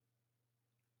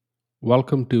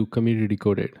Welcome to Community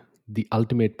Decoded, the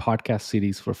ultimate podcast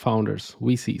series for founders,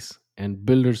 VCs, and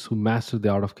builders who master the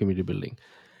art of community building.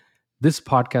 This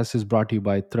podcast is brought to you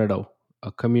by Threado,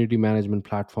 a community management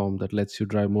platform that lets you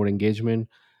drive more engagement,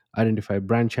 identify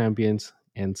brand champions,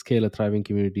 and scale a thriving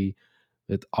community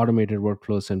with automated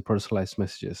workflows and personalized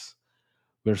messages.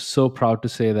 We're so proud to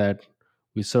say that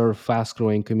we serve fast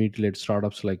growing community led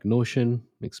startups like Notion,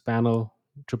 Mixpanel,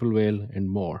 Triple Whale, and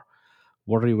more.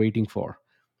 What are you waiting for?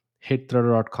 Hit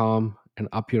threader.com and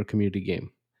up your community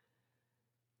game.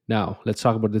 Now, let's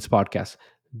talk about this podcast.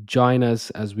 Join us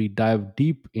as we dive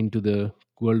deep into the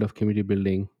world of community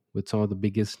building with some of the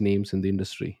biggest names in the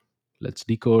industry. Let's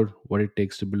decode what it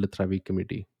takes to build a thriving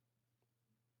community.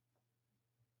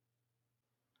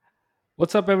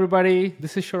 What's up, everybody?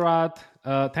 This is Sharat.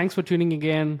 Thanks for tuning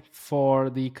again for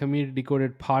the Community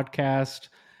Decoded podcast.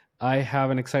 I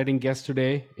have an exciting guest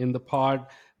today in the pod.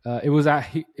 She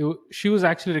was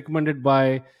actually recommended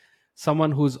by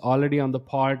someone who's already on the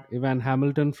pod, Evan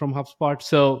Hamilton from HubSpot.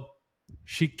 So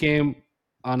she came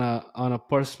on a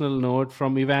personal note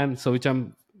from Evan, so which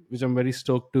I'm very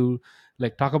stoked to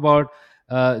talk about.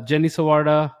 Jenny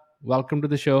Sowyrda, welcome to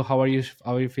the show. How are you?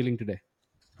 How are you feeling today?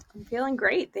 I'm feeling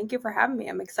great. Thank you for having me.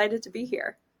 I'm excited to be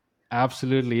here.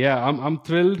 Absolutely. Yeah. I'm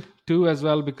thrilled too as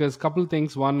well because couple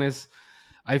things. One is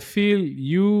I feel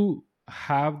you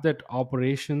have that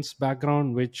operations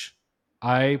background which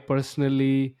I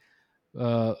personally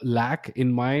lack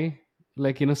in my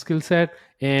skill set,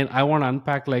 and I want to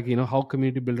unpack how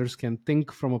community builders can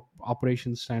think from a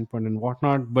operations standpoint and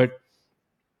whatnot. But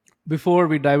before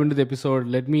we dive into the episode,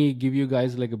 let me give you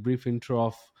guys like a brief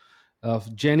intro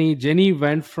of Jenny. Jenny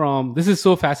went from, this is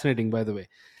so fascinating, by the way.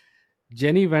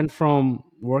 Jenny went from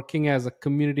working as a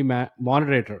community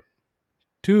moderator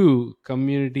to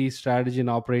community strategy and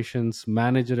operations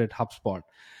manager at HubSpot.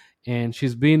 And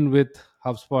she's been with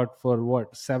HubSpot for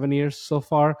what, 7 years so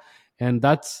far, and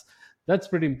that's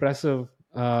pretty impressive.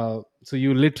 So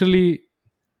you literally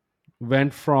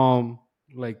went from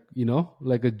like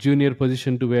a junior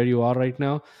position to where you are right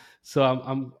now. So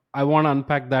I want to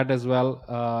unpack that as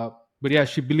well. But yeah,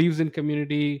 she believes in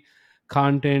community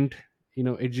content,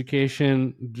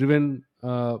 education driven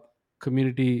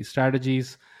community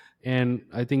strategies, and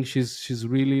I think she's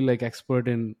really like expert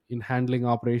in handling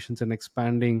operations and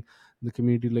expanding the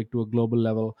community like to a global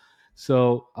level.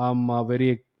 So I'm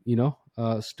very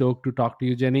stoked to talk to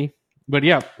you, Jenny. But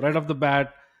yeah, right off the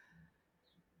bat,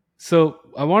 so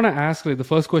I want to ask, like, the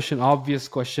first question, obvious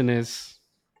question is,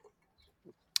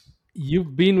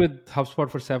 you've been with HubSpot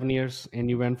for 7 years, and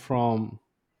you went from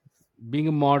being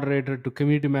a moderator to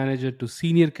community manager to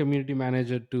senior community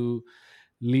manager to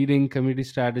leading community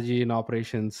strategy and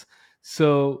operations.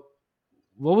 So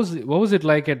what was it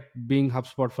like at being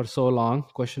HubSpot for so long?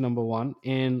 Question number one,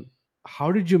 and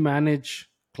how did you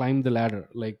manage climb the ladder?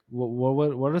 Like,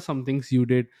 what are some things you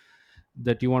did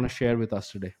that you want to share with us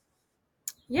today?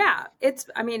 Yeah,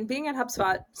 being at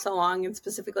HubSpot so long and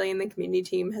specifically in the community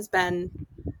team has been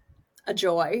a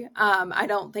joy. I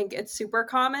don't think it's super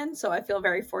common, so I feel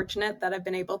very fortunate that I've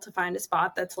been able to find a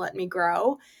spot that's let me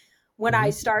grow. When I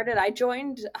Hmm. started, I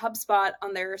joined HubSpot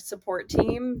on their support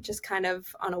team just kind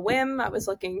of on a whim. I was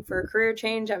looking for a career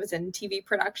change. I was in TV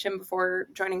production before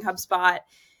joining HubSpot.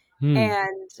 Hmm.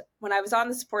 And when I was on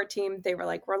the support team, they were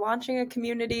like, we're launching a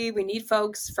community. We need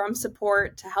folks from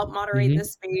support to help moderate Hmm.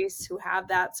 this space who have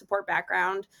that support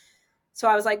background. So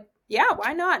I was like, yeah,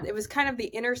 why not? It was kind of the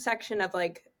intersection of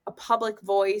like a public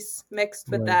voice mixed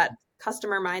with Right. that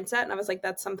customer mindset. And I was like,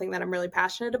 that's something that I'm really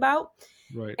passionate about.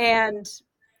 Right. And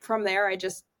from there, I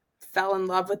just fell in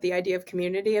love with the idea of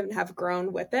community and have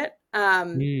grown with it.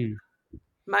 Hmm.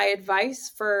 My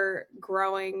advice for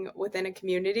growing within a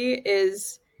community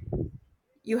is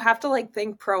you have to like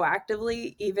think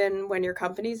proactively even when your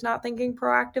company's not thinking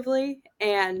proactively.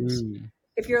 And Hmm.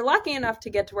 if you're lucky enough to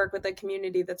get to work with a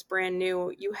community that's brand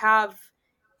new, you have,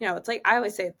 it's like I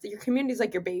always say, your community is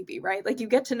like your baby, right? Like you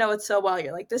get to know it so well.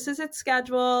 You're like, this is its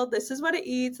schedule, this is what it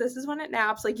eats, this is when it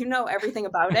naps, like everything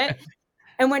about it.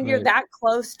 And when you're Right. that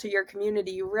close to your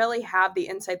community, you really have the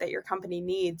insight that your company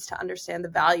needs to understand the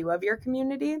value of your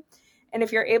community. And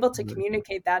if you're able to Right.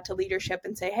 communicate that to leadership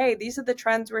and say, hey, these are the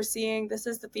trends we're seeing, this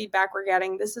is the feedback we're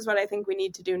getting, this is what I think we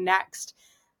need to do next,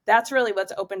 that's really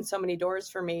what's opened so many doors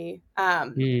for me,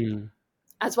 Hmm.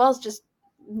 as well as just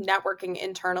networking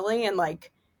internally and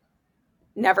like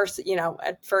never,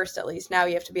 at first at least, now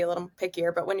you have to be a little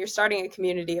pickier. But when you're starting a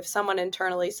community, if someone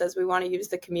internally says we want to use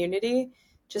the community,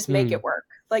 just make Hmm. it work.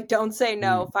 Like don't say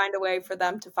no, Hmm. find a way for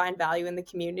them to find value in the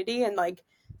community and like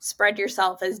spread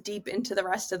yourself as deep into the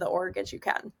rest of the org as you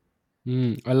can.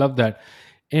 Hmm. I love that.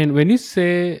 And when you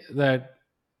say that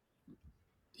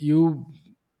you,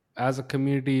 as a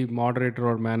community moderator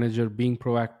or manager, being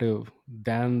proactive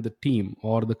than the team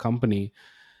or the company,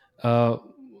 uh,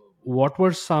 what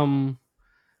were some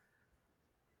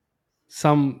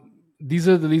these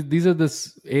are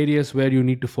the areas where you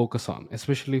need to focus on,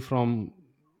 especially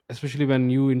when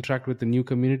you interact with the new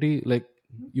community, like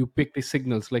you pick the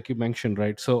signals like you mentioned,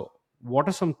 right? So what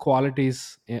are some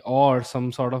qualities, or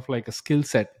some sort of like a skill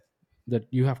set that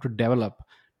you have to develop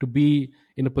to be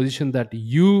in a position that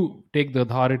you take the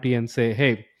authority and say,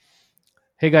 hey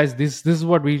guys, this is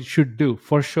what we should do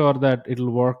for sure, that it'll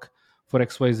work for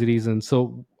xyz reason.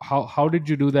 So how did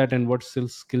you do that, and what skill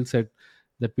set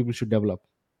that people should develop?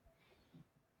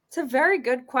 It's a very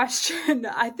good question.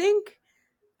 I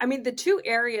mean, the two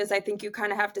areas I think you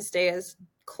kind of have to stay as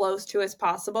close to as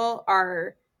possible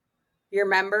are your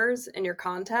members and your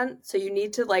content. So you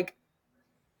need to like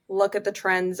look at the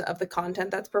trends of the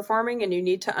content that's performing, and you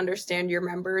need to understand your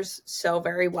members so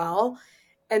very well.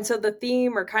 And so the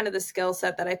theme, or kind of the skill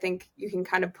set that I think you can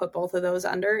kind of put both of those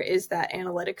under, is that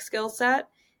analytic skill set,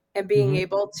 and being Mm-hmm.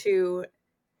 able to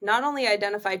not only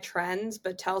identify trends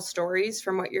but tell stories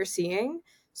from what you're seeing.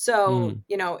 So, Mm,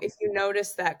 if you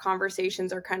notice that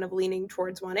conversations are kind of leaning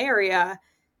towards one area,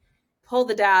 pull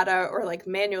the data or like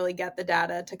manually get the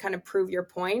data to kind of prove your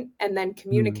point, and then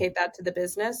mm, communicate that to the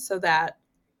business, so that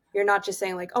you're not just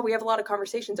saying like, oh, we have a lot of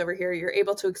conversations over here. You're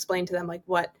able to explain to them like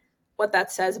what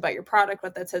that says about your product,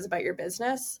 what that says about your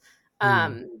business.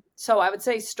 mm, So I would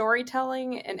say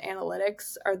storytelling and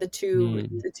analytics are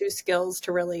mm. the two skills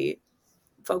to really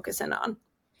focus in on.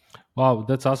 Wow,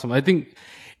 that's awesome. I think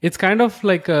it's kind of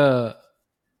like a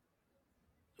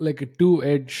two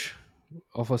edge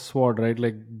of a sword, right?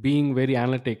 Like being very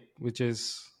analytic, which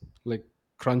is like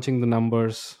crunching the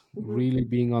numbers, Mhm. really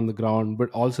being on the ground, but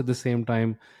also at the same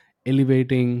time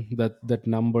elevating that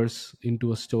numbers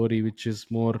into a story which is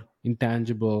more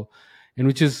intangible, and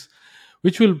which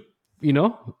will,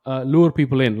 lure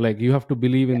people in. Like you have to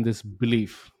believe Yeah. in this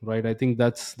belief, right? I think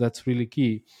that's really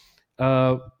key.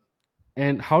 uh,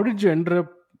 and how did you end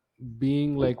up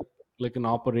being like an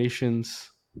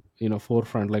operations,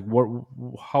 forefront? Like what,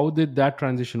 how did that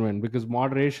transition went? Because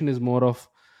moderation is more of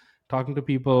talking to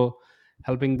people,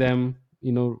 helping them,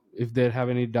 if they have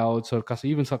any doubts, or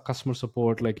even some customer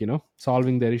support, like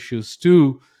solving their issues,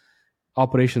 to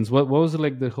operations. What was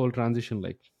like the whole transition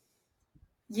like?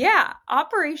 Yeah,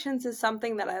 operations is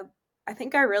something that I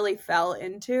think I really fell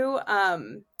into.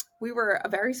 We were a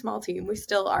very small team. We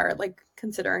still are, like,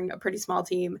 considering a pretty small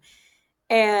team,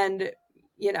 and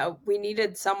we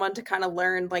needed someone to kind of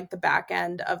learn like the back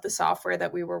end of the software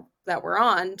that we're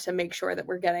on, to make sure that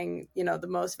we're getting the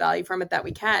most value from it that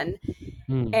we can.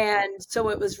 Hmm. And so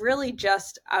it was really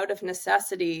just out of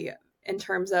necessity, in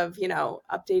terms of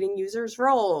updating users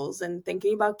roles and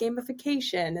thinking about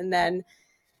gamification, and then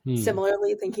Hmm.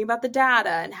 similarly thinking about the data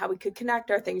and how we could connect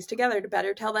our things together to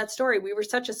better tell that story. We were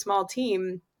such a small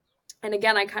team, and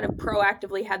again, I kind of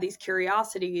proactively had these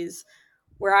curiosities,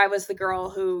 where I was the girl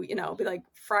who, be like,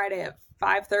 Friday at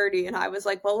 5:30, and I was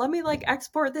like, well, let me like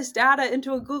export this data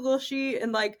into a Google sheet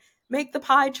and like make the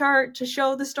pie chart to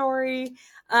show the story.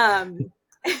 Um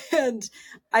and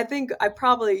I think I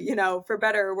probably, for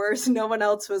better or worse, no one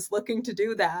else was looking to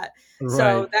do that.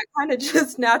 So Right. that kind of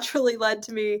just naturally led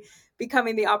to me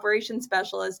becoming the operations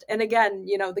specialist. And again,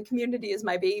 the community is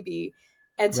my baby.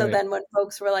 And so Right. then when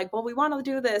folks were like, well, we want to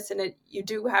do this, and you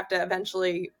do have to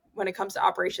eventually, when it comes to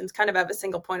operations, kind of have a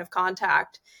single point of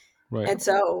contact. Right. And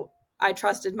so I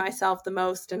trusted myself the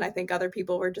most. And I think other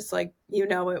people were just like,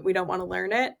 it, we don't want to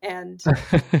learn it. And,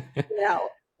 you know,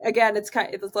 again,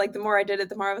 it was like the more I did it,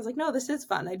 the more I was like, no, this is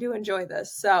fun. I do enjoy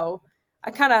this. So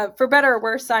I kind of, for better or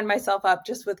worse, signed myself up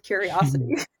just with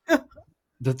curiosity.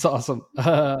 That's awesome.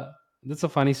 That's a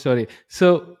funny story.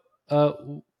 So uh,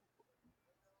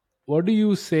 what do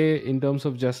you say in terms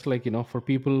of, just like, for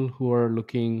people who are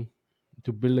looking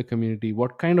to build a community,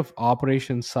 what kind of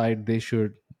operation side they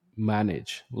should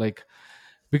manage? Like,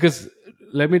 because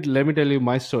let me tell you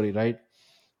my story, right?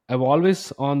 I've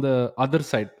always on the other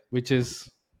side, which is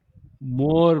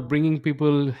more bringing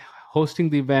people, hosting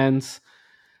the events,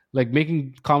 like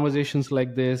making conversations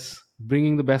like this,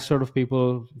 bringing the best out of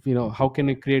people. How can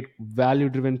I create value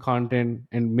driven content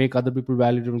and make other people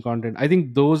value driven content? I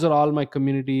think those are all my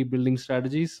community building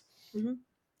strategies. Mhm.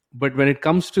 But when it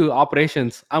comes to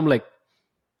operations, I'm like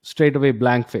straight away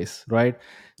blank face, right?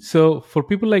 So for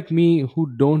people like me who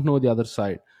don't know the other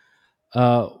side,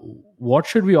 uh, what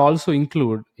should we also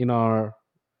include in our,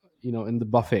 in the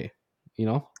buffet?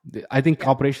 I think Yeah.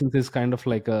 operations is kind of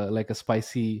like a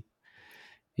spicy,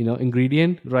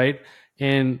 ingredient, right?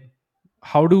 And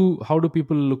how do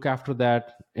people look after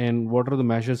that, and what are the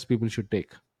measures people should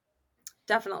take?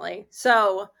 definitely.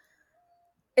 So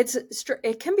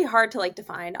it can be hard to like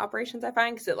define operations, I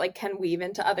find, because it like can weave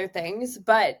into other things.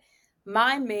 But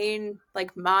my main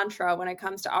like mantra when it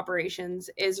comes to operations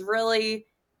is really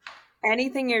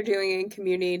anything you're doing in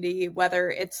community, whether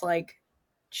it's like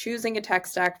choosing a tech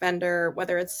stack vendor,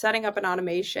 whether it's setting up an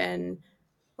automation,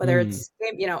 whether Hmm. it's,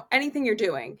 anything you're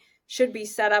doing should be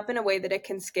set up in a way that it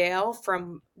can scale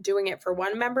from doing it for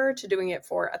one member to doing it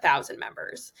for 1,000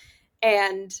 members.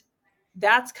 And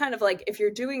that's kind of like, if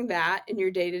you're doing that in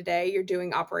your day to day, you're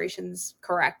doing operations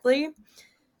correctly.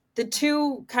 The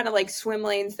two kind of like swim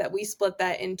lanes that we split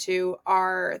that into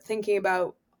are thinking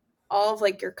about all of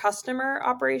like your customer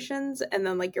operations and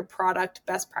then like your product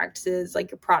best practices,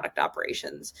 like your product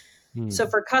operations. So Hmm.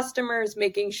 for customers,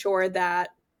 making sure that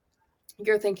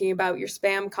you're thinking about your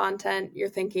spam content, you're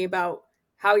thinking about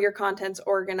how your content's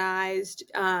organized,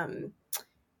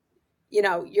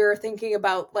 you're thinking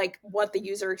about like what the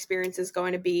user experience is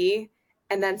going to be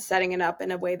and then setting it up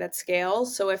in a way that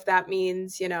scales. So if that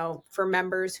means, for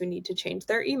members who need to change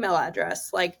their email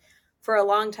address, like for a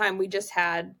long time we just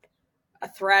had a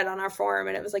thread on our forum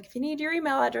and it was like, if you need your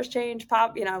email address change,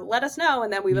 pop, let us know.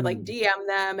 And then we would like Hmm. DM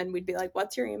them and we'd be like,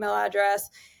 what's your email address?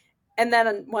 And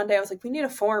then one day I was like, we need a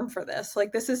form for this.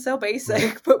 Like, this is so Right.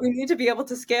 basic, but we need to be able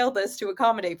to scale this to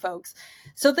accommodate folks.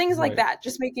 So things like Right. that,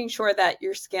 just making sure that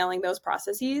you're scaling those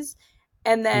processes.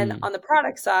 And then Hmm. on the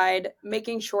product side,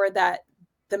 making sure that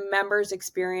the members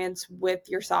experience with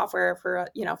your software for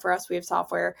us, we have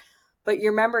software, but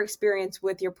your member experience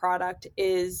with your product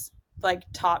is like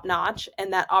top notch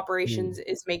and that Hmm. operations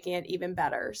is making it even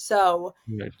better. So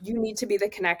Right. you need to be the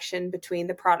connection between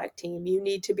the product team. You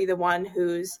need to be the one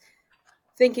who's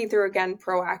thinking through again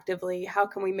proactively, how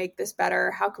can we make this better?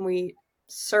 How can we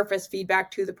surface feedback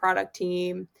to the product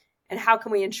team? And how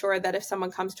can we ensure that if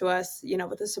someone comes to us,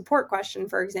 with a support question,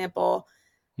 for example,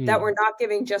 that we're Hmm. not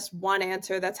giving just one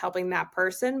answer that's helping that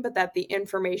person, but that the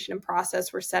information and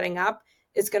process we're setting up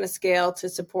is going to scale to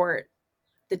support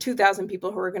the 2,000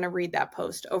 people who are going to read that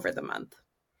post over the month.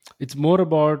 It's more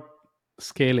about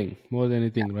scaling more than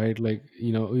anything, right? Like,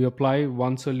 you apply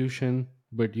one solution,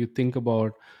 but you think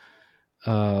about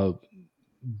uh,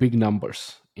 big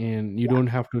numbers, and Yeah. you don't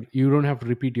have to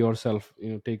repeat yourself.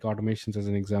 Take automations as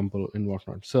an example and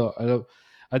whatnot. So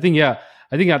I think, yeah,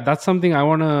 I think that's something I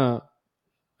want to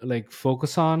like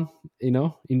focus on,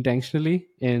 intentionally,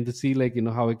 and to see, like,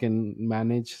 how I can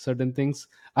manage certain things.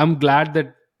 I'm glad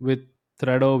that with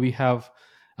Threado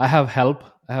I have help.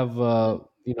 I have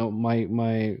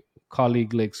my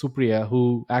colleague like Supriya,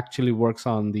 who actually works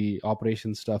on the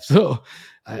operation stuff. So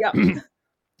I, Yep.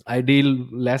 I deal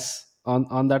less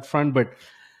on that front. But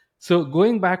so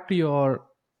going back to your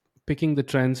picking the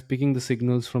trends, picking the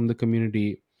signals from the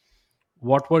community,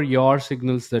 what were your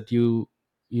signals that you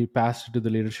passed to the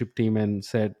leadership team and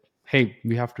said, hey,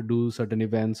 we have to do certain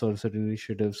events or certain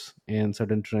initiatives and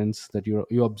certain trends that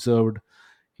you observed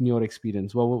in your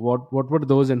experience? What were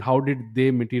those, and how did they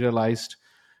materialized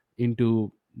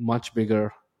into much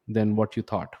bigger than what you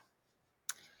thought?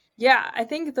 Yeah, I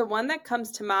think the one that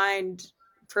comes to mind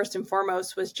first and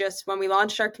foremost was just when we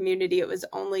launched our community, it was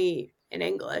only in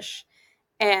English.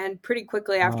 And pretty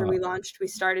quickly after Ah. we launched, we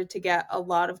started to get a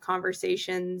lot of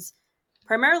conversations,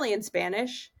 primarily in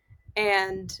Spanish.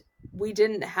 And we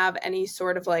didn't have any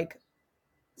sort of like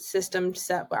system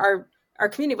set. Our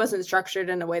community wasn't structured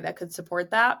in a way that could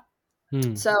support that.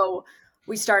 Hmm. So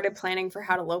we started planning for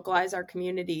how to localize our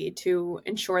community to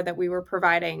ensure that we were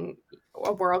providing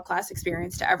a world class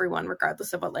experience to everyone,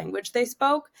 regardless of what language they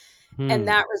spoke. And Hmm.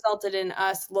 that resulted in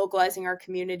us localizing our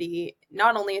community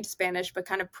not only into Spanish, but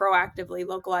kind of proactively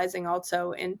localizing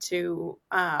also into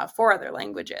 4 other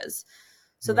languages.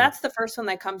 So Right. that's the first one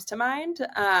that comes to mind.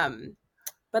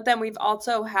 But then we've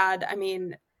also had, I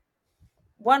mean,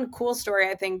 one cool story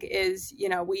I think is,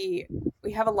 we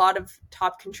have a lot of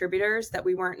top contributors that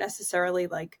we weren't necessarily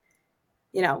like,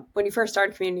 when you first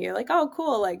start a community, you're like, oh,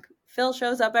 cool, like Phil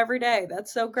shows up every day.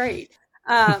 That's so great.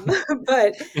 Um,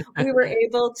 but we were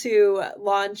able to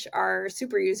launch our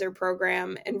super user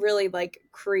program and really like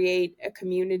create a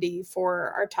community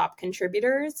for our top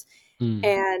contributors. Hmm.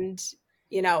 And,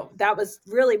 that was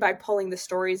really by pulling the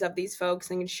stories of these folks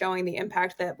and showing the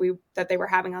impact that they were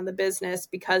having on the business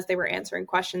because they were answering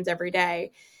questions every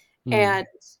day. Hmm. And,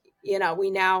 we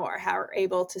now are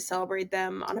able to celebrate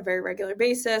them on a very regular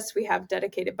basis. We have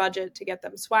dedicated budget to get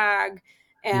them swag.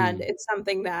 And Hmm. it's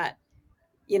something that,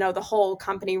 the whole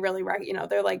company really,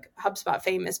 they're like HubSpot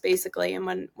famous basically.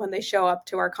 And when they show up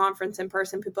to our conference in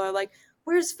person, people are like,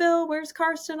 where's Phil? Where's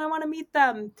Karsten? I want to meet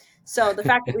them. So the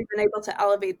fact that we've been able to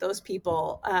elevate those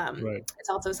people Right. is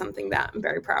also something that I'm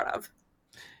very proud of.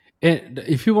 And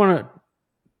if you want to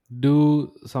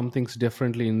do some things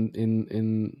differently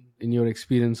in your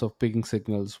experience of picking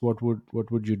signals, what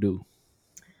would you do?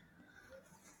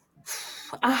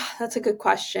 That's a good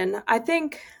question. I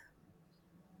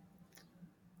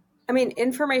mean,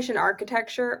 information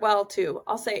architecture, well, two.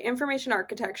 I'll say information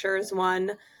architecture is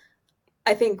one.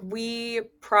 I think we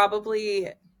probably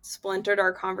splintered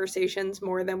our conversations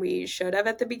more than we should have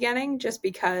at the beginning, just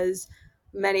because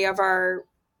many of our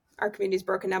communities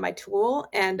broken down by tool,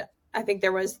 and I think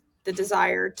there was the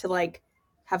desire to like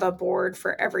have a board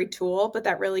for every tool, but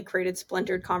that really created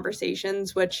splintered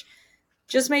conversations, which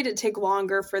just made it take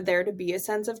longer for there to be a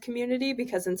sense of community,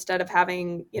 because instead of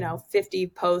having, 50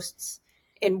 posts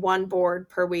in one board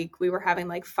per week, we were having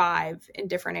like five in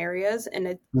different areas,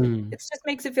 and Hmm. it just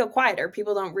makes it feel quieter.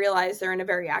 People don't realize they're in a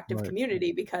very active Right.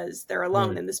 community because they're alone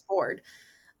Right. in this board.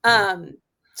 Right. Um,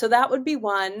 so that would be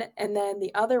one, and then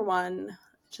the other one,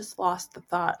 just lost the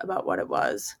thought about what it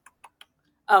was.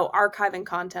 Oh, archiving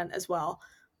content as well.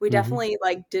 We Hmm. definitely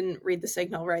like didn't read the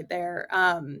signal right there.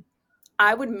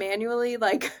 I would manually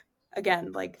like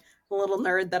again, like the little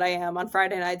nerd that I am on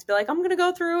Friday nights, be like, I'm gonna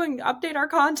go through and update our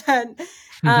content.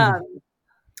 Um,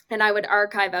 and I would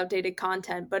archive outdated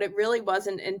content, but it really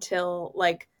wasn't until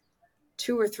like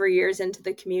 2 or 3 years into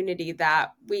the community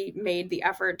that we made the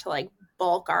effort to like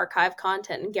bulk archive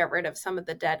content and get rid of some of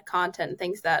the dead content and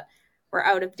things that were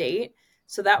out of date.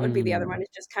 So that would be the other one, Hmm. is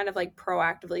just kind of like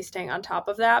proactively staying on top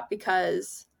of that,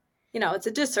 because it's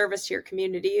a disservice to your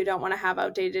community. You don't want to have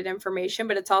outdated information,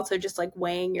 but it's also just like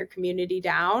weighing your community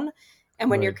down. And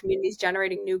when your Right. community is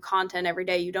generating new content every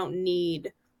day, you don't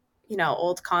need,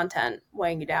 old content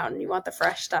weighing you down. You want the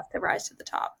fresh stuff to rise to the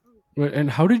top. Right. And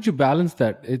how did you balance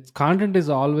that? It's content is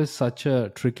always such a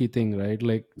tricky thing, right?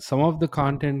 Like some of the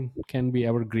content can be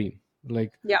evergreen,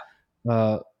 like Yeah.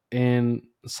 uh, and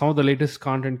some of the latest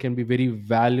content can be very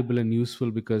valuable and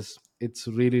useful because it's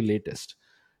really latest.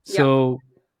 Yep. So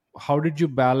how did you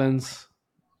balance,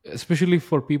 especially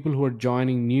for people who are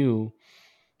joining new,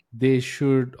 they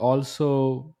should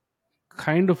also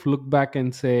kind of look back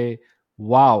and say,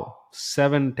 wow,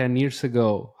 7-10 years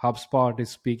ago HubSpot is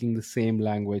speaking the same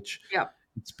language Yep.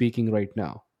 it's speaking right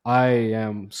now. I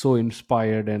am so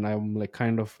inspired and I'm like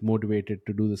kind of motivated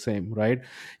to do the same, right?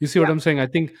 You see what Yep. I'm saying? I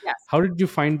think, Yes. how did you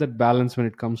find that balance when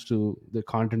it comes to the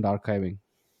content archiving?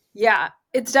 Yeah,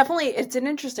 it's an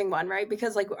interesting one, right?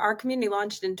 Because like our community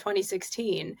launched in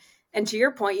 2016, and to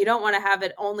your point, you don't want to have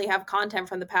it only have content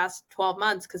from the past 12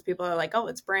 months because people are like, "Oh,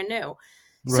 it's brand new."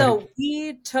 Right. So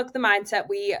we took the mindset,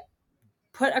 we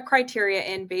put a criteria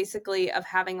in basically of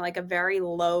having like a very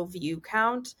low view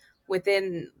count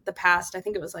within the past, I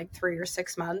think it was like 3 or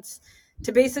 6 months,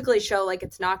 to basically show like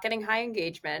it's not getting high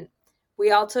engagement.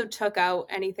 We also took out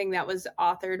anything that was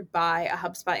authored by a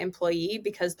HubSpot employee,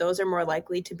 because those are more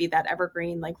likely to be that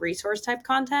evergreen like resource type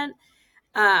content.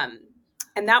 um,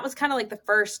 and that was kind of like the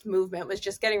first movement, was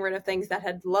just getting rid of things that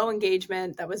had low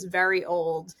engagement, that was very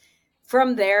old.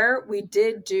 From there, we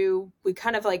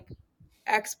kind of like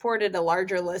exported a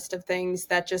larger list of things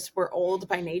that just were old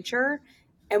by nature.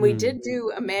 And we Hmm. did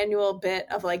do a manual bit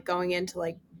of like going in to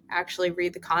like actually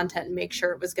read the content and make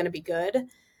sure it was going to be good.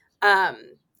 Um,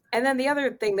 and then the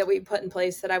other thing that we put in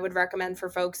place that I would recommend for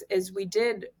folks is,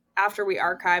 after we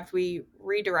archived, we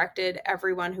redirected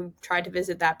everyone who tried to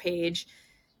visit that page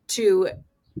to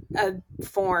a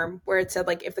form where it said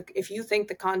like, if you think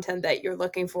the content that you're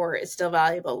looking for is still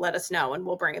valuable, let us know and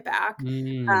we'll bring it back.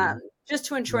 Hmm. Just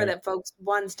to ensure Right. that folks,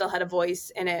 one, still had a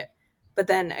voice in it, but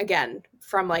then again,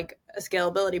 from like a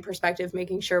scalability perspective,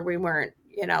 making sure we weren't,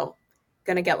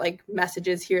 going to get like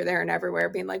messages here, there, and everywhere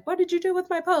being like, what did you do with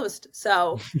my post?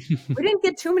 So we didn't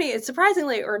get too many,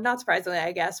 surprisingly, or not surprisingly,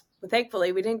 I guess, but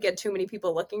thankfully, we didn't get too many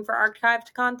people looking for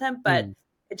archived content, but Hmm.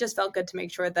 it just felt good to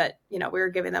make sure that, we were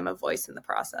giving them a voice in the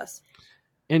process.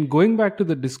 And going back to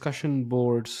the discussion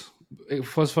boards,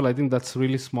 first of all, I think that's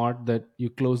really smart that you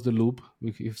close the loop.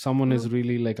 If someone is Mhm.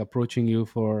 really like approaching you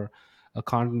for a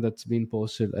content that's been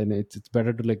posted, and it's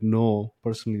better to like know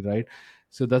personally, right?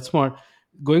 So that's smart.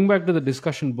 Going back to the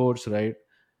discussion boards, right?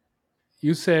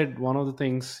 You said one of the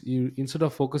things, you, instead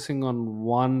of focusing on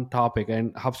one topic,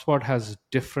 and HubSpot has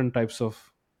different types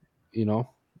of, you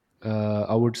know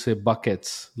I would say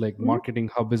buckets. Like Mhm. marketing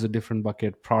hub is a different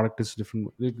bucket, product is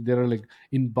different, like, there are like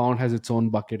inbound has its own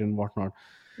bucket and whatnot.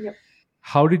 Yep.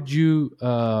 How did you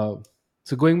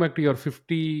so going back to your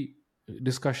 50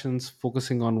 discussions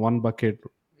focusing on one bucket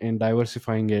and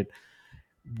diversifying it,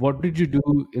 what did you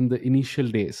do in the initial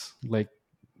days, like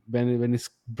when it's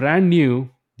brand new?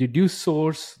 Did you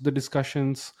source the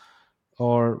discussions,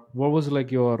 or what was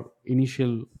like your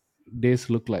initial days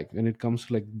look like when it comes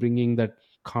to like bringing that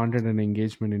content and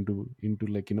engagement into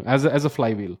like, as a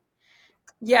flywheel?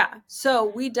 Yeah. So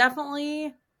we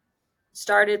definitely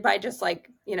started by just like,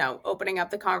 opening up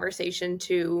the conversation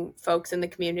to folks in the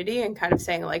community and kind of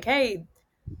saying like, hey,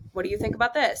 what do you think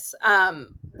about this?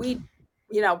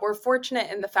 We're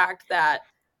fortunate in the fact that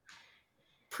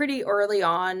pretty early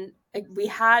on, like, we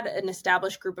had an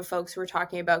established group of folks who were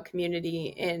talking about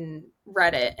community in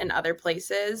Reddit and other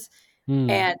places. Hmm.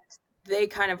 And they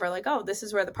kind of were like, oh, this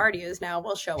is where the party is now.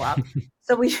 We'll show up.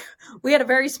 So we we had a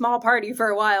very small party for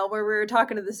a while where we were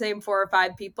talking to the same 4 or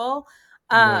 5 people.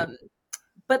 Right. Um,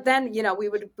 but then, we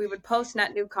would post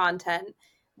net new content.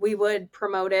 We would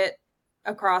promote it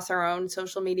across our own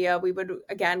social media. We would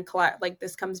again collect, like,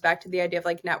 this comes back to the idea of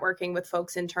like networking with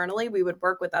folks internally. We would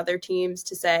work with other teams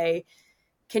to say,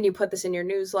 can you put this in your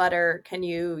newsletter? Can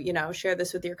you, share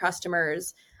this with your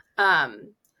customers?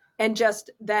 Um, and just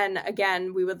then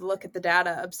again, we would look at the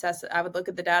data I would look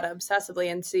at the data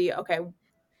obsessively and see, okay,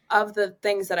 of the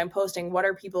things that I'm posting, what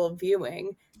are people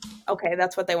viewing? Okay,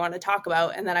 that's what they want to talk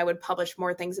about. And then I would publish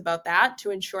more things about that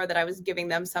to ensure that I was giving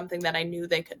them something that I knew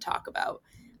they could talk about.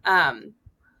 Um,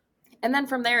 and then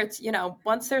from there, it's,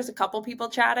 once there's a couple people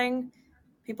chatting,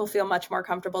 people feel much more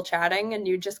comfortable chatting, and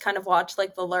you just kind of watch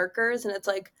like the lurkers, and it's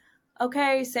like,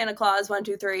 okay, Santa Claus 1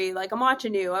 2 3, like, I'm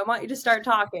watching you, I want you to start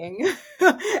talking.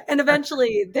 And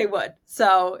eventually they would.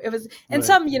 So it was, and Right.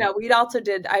 some, we'd also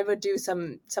did I would do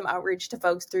some outreach to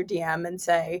folks through DM and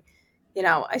say,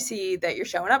 I see that you're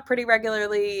showing up pretty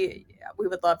regularly, we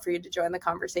would love for you to join the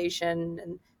conversation,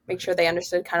 and make Right. sure they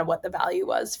understood kind of what the value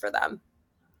was for them.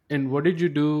 And what did you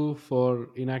do for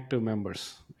inactive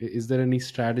members? Is there any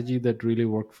strategy that really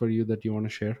worked for you that you want to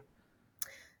share?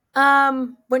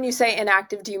 When you say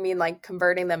inactive, do you mean like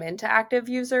converting them into active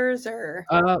users, or?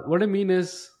 What I mean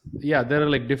is, yeah, there are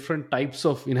like different types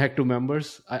of inactive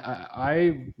members.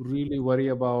 I really worry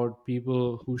about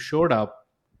people who showed up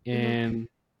Mhm. and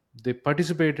they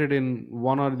participated in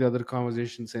one or the other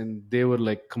conversations and they were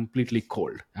like completely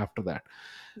cold after that.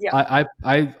 Yep.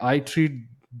 I treat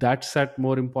that set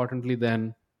more importantly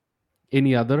than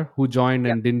any other who joined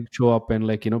Yep. and didn't show up and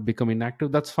like become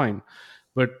inactive. That's fine,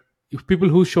 but if people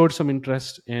who showed some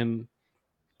interest and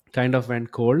kind of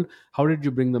went cold, how did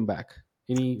you bring them back?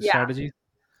 Any Yeah. strategies?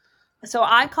 So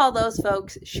I call those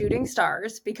folks shooting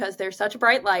stars because they're such a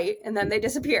bright light and then they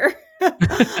disappear. um,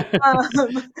 I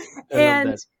love and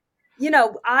that.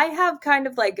 I have kind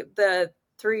of like the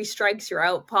three strikes you're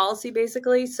out policy,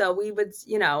 basically. So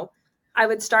I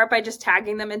would start by just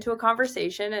tagging them into a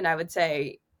conversation, and I would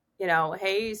say,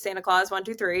 hey, Santa Claus 1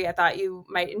 2 3, I thought you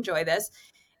might enjoy this.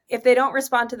 If they don't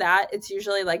respond to that, it's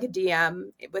usually like a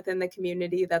DM within the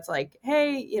community that's like,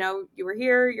 hey, you were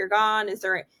here, you're gone. Is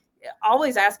there,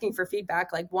 always asking for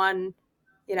feedback? Like, one,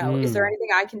 is there Mm, anything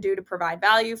I can do to provide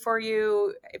value for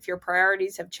you? If your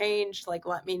priorities have changed, like,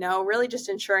 let me know. Really just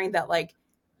ensuring that, like,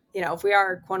 if we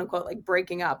are quote unquote like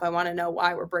breaking up, I want to know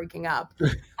why we're breaking up.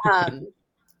 Um,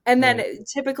 and then right.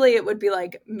 typically it would be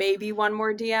like maybe one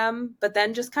more DM, but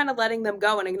then just kind of letting them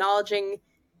go and acknowledging,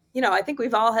 I think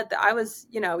we've all had I was,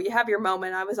 you have your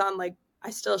moment. I was on like, I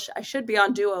should be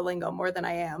on Duolingo more than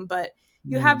I am, but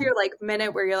you have Mm, your like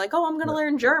minute where you're like, oh, I'm going to right.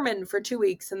 learn German for 2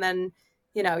 weeks. And then,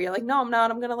 you're like, no, I'm not.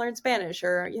 I'm going to learn Spanish,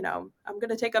 or, I'm going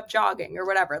to take up jogging or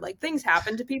whatever. Like, things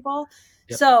happen to people.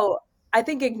 Yep. So I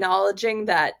think acknowledging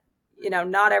that,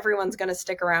 not everyone's going to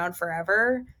stick around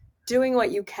forever, doing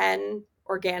what you can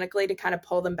organically to kind of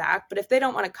pull them back. But if they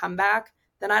don't want to come back,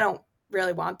 then I don't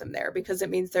really want them there, because it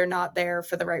means they're not there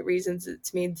for the right reasons. It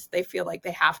means they feel like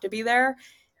they have to be there.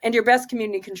 And your best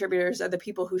community contributors are the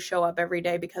people who show up every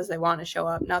day because they want to show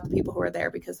up, not the people who are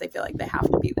there because they feel like they have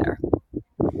to be there.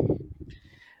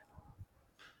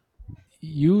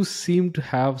 You seem to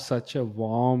have such a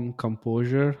warm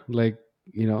composure. Like,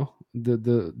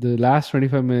 the last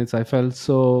 25 minutes, I felt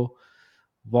so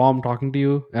warm talking to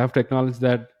you. I have to acknowledge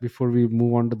that before we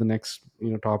move on to the next,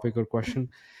 topic or question.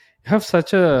 You have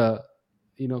such a,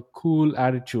 cool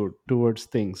attitude towards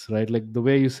things, right? Like the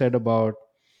way you said about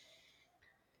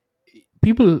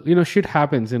people, shit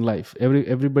happens in life.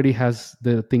 Everybody has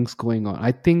their things going on.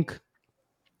 I think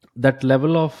that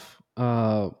level of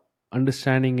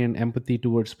understanding and empathy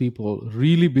towards people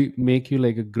really make you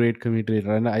like a great community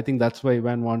leader, and I think that's why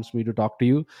Ivan wants me to talk to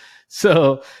you.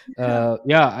 So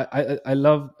yeah, I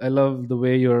love the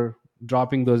way you're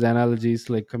dropping those analogies,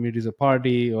 like communities a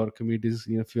party, or communities,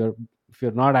 if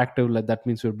you're not active, like that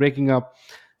means you're breaking up.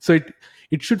 So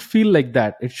it should feel like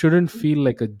that. It shouldn't feel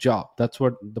like a job. That's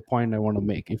what the point I want to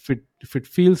make. If it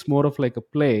feels more of like a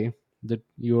play that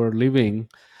you're living,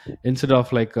 instead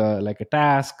of like a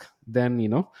task,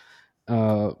 then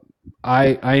uh,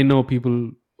 I know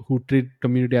people who treat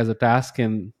community as a task,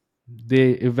 and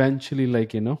they eventually,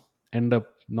 like, end up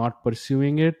not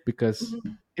pursuing it, because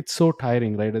Mhm. it's so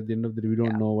tiring, right? At the end of the day, we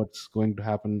don't Yeah. know what's going to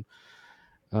happen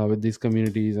with these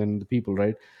communities and the people,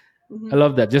 right? I Mhm.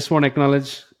 love that. Just want to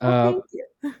acknowledge. Well, thank you.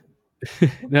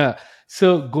 Yeah.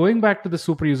 So going back to the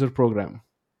super user program,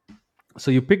 so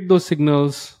you pick those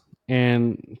signals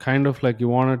and kind of like you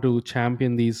wanted to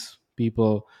champion these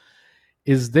people.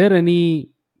 Is there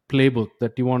any playbook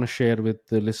that you want to share with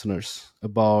the listeners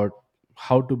about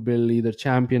how to build either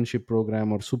championship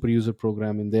program or super user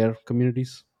program in their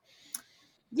communities?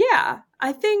 Yeah,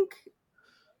 I think,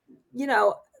 you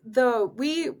know, the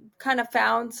we kind of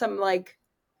found some like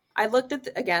I looked at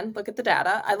again, look at the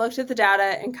data. I looked at the data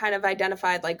and kind of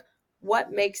identified like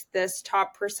what makes this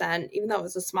top percent, even though it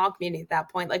was a small community at that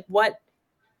point, like what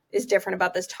is different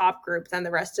about this top group than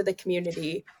the rest of the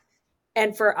community.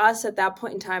 And for us at that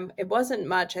point in time, it wasn't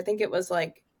much. I think it was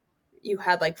like you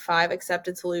had like 5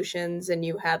 accepted solutions and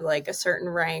you had like a certain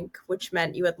rank, which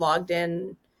meant you had logged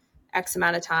in X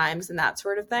amount of times and that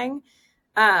sort of thing.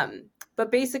 Um,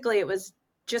 but basically, it was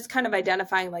just kind of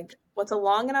identifying like what's a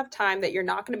long enough time that you're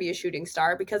not going to be a shooting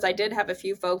star. Because I did have a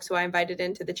few folks who I invited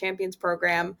into the champions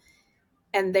program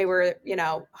and they were,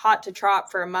 hot to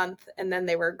trot for a month and then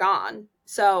they were gone.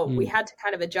 So we Mm, had to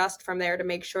kind of adjust from there to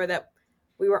make sure that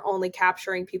we were only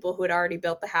capturing people who had already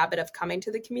built the habit of coming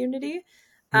to the community.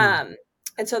 mm, Um,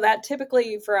 and so that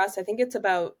typically for us, I think it's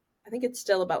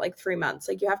still about like 3 months.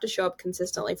 Like you have to show up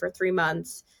consistently for 3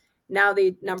 months. Now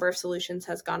the number of solutions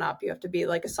has gone up. You have to be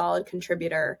like a solid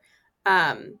contributor.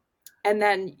 Um, and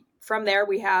then from there,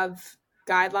 we have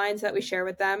guidelines that we share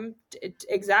with them.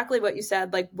 Exactly what you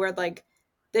said. Like we're like,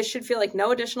 this should feel like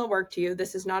no additional work to you.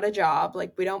 This is not a job.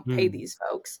 Like we don't pay mm, these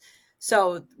folks.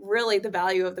 So really the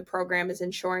value of the program is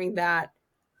ensuring that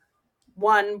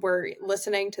one, we're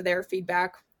listening to their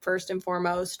feedback first and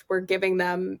foremost. We're giving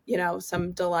them,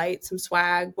 some delight, some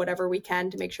swag, whatever we can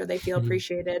to make sure they feel mm,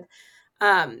 appreciated.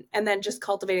 And then just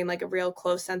cultivating like a real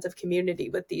close sense of community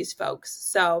with these folks.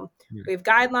 So yeah, we have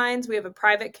guidelines, we have a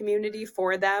private community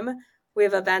for them, we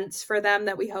have events for them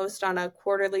that we host on a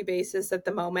quarterly basis at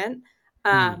the moment.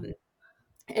 Um, mm,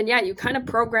 and yeah, you kind of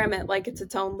program it like it's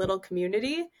its own little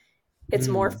community. It's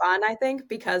more mm, fun, I think,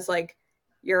 because like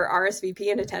your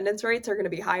RSVP and attendance rates are going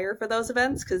to be higher for those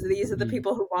events because these are the mm.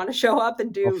 people who want to show up and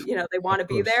Of do, they want of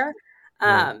to be course, there.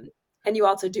 right. And you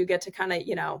also do get to kind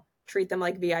of, treat them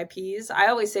like VIPs. I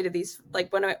always say to these,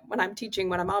 like when I'm teaching,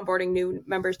 when I'm onboarding new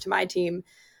members to my team,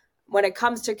 when it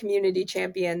comes to community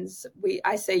champions,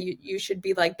 I say you should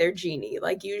be like their genie.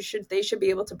 Like they should be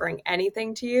able to bring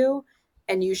anything to you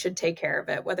and you should take care of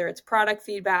it, whether it's product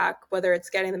feedback, whether it's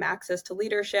getting them access to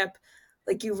leadership.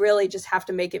 Like you really just have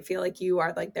to make it feel like you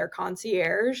are like their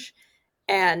concierge.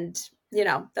 And,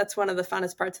 that's one of the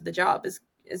funnest parts of the job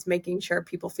is making sure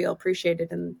people feel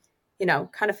appreciated and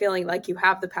kind of feeling like you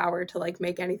have the power to like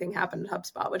make anything happen at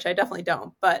HubSpot, which I definitely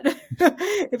don't. But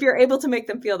if you're able to make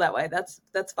them feel that way,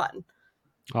 that's fun.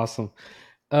 Awesome.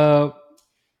 Uh,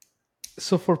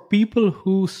 so for people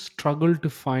who struggle to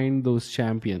find those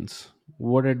champions,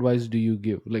 what advice do you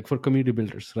give? Like for community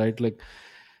builders, right? Like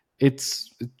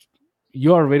it's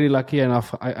you are very lucky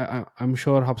enough. I'm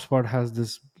sure HubSpot has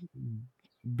this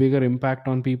bigger impact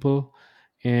on people,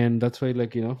 and that's why,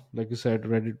 like like you said,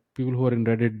 Reddit people who are in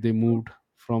Reddit, they moved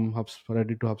from HubSpot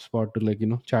Reddit to HubSpot to, like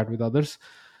chat with others.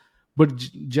 But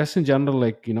just in general,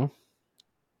 like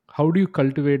how do you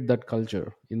cultivate that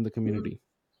culture in the Mhm. community?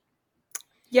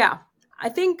 Yeah, I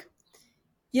think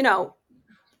you know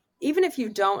even if you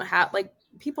don't have like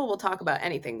people will talk about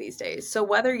anything these days. So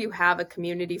whether you have a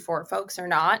community for folks or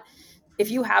not, if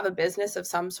you have a business of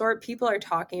some sort, people are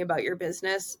talking about your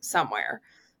business somewhere.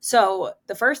 So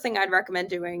the first thing I'd recommend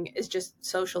doing is just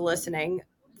social listening.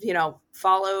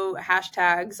 Follow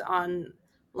hashtags on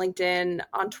LinkedIn,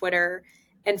 on Twitter,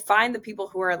 and find the people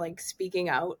who are like speaking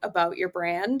out about your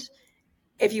brand.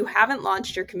 If you haven't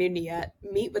launched your community yet,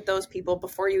 meet with those people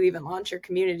before you even launch your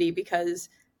community because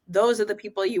those are the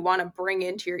people you want to bring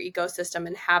into your ecosystem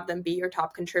and have them be your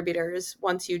top contributors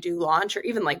once you do launch, or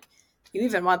even like you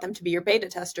even want them to be your beta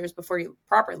testers before you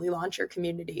properly launch your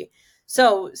community.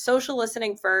 So, social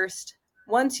listening first.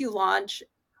 Once you launch,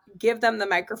 give them the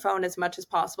microphone as much as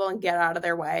possible and get out of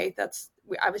their way.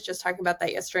 I was just talking about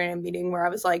that yesterday in a meeting where I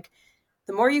was like,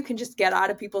 the more you can just get out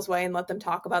of people's way and let them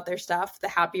talk about their stuff, the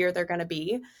happier they're going to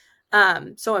be.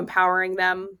 So empowering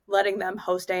them, letting them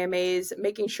host AMAs,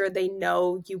 making sure they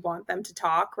know you want them to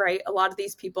talk, right? A lot of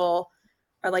these people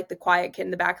are like the quiet kid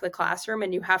in the back of the classroom,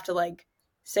 and you have to like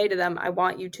say to them, I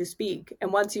want you to speak.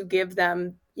 And once you give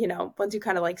them, once you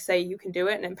kind of like say you can do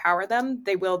it and empower them,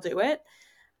 they will do it.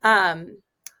 Um,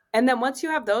 and then once you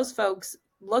have those folks,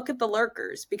 look at the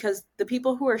lurkers because the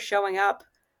people who are showing up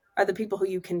are the people who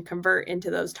you can convert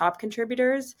into those top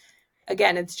contributors.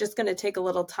 Again, it's just going to take a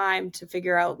little time to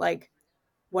figure out like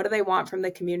what do they want from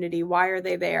the community? Why are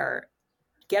they there?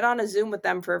 Get on a Zoom with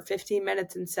them for 15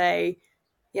 minutes and say,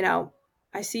 you know,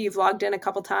 I see you've logged in a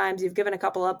couple times, you've given a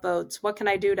couple upvotes. What can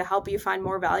I do to help you find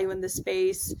more value in this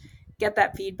space? Get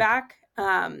that feedback.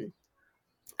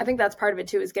 I think that's part of it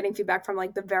too, is getting feedback from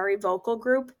like the very vocal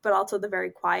group, but also the very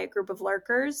quiet group of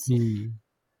lurkers, Hmm.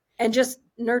 and just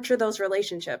nurture those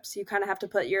relationships. You kind of have to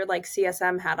put your like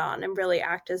CSM hat on and really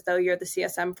act as though you're the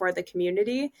CSM for the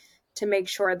community to make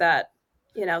sure that,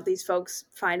 you know, these folks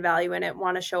find value in it,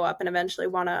 want to show up, and eventually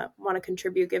want to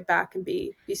contribute, give back, and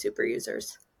be super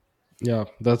users. Yeah,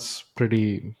 that's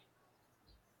pretty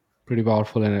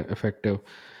powerful and effective.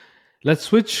 Let's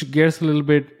switch gears a little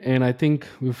bit, and I think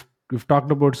we've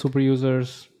talked about super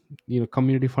users,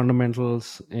 community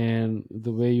fundamentals, and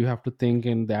the way you have to think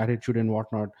and the attitude and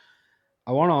whatnot.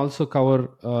 I want to also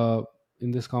cover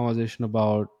in this conversation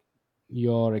about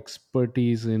your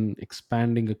expertise in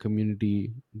expanding a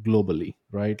community globally,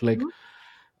 right? Like, Mhm.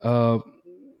 uh,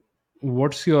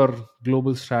 what's your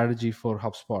global strategy for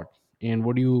HubSpot, and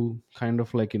what do you kind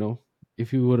of like,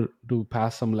 if you were to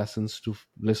pass some lessons to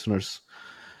listeners,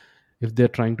 if they're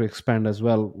trying to expand as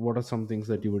well, what are some things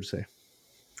that you would say?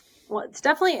 Well, it's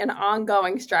definitely an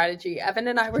ongoing strategy. Evan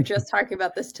and I were just talking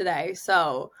about this today.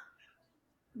 So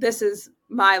this is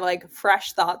my like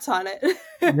fresh thoughts on it.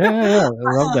 Yeah, yeah, yeah.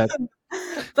 I love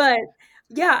that. But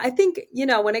yeah, I think, you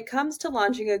know, when it comes to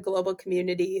launching a global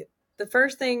community, the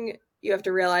first thing you have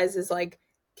to realize is like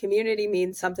community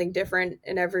means something different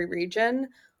in every region.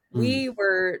 Mm, We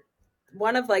were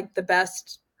one of like the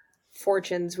best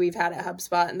fortunes we've had at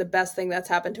HubSpot, and the best thing that's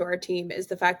happened to our team is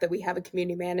the fact that we have a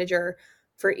community manager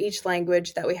for each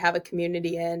language that we have a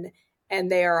community in,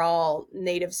 and they are all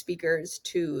native speakers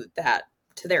to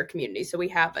their community. So we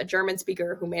have a German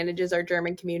speaker who manages our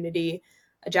German community,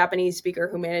 a Japanese speaker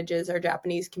who manages our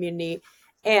Japanese community.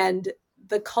 And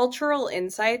the cultural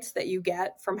insights that you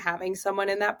get from having someone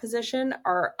in that position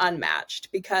are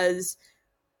unmatched, because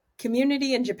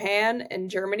community in Japan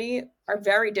and Germany are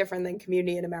very different than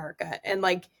community in America. And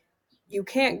like, you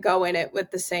can't go in it with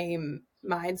the same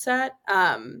mindset.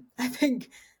 I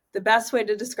think the best way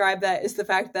to describe that is the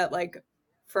fact that like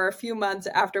for a few months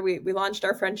after we launched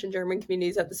our French and German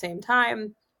communities at the same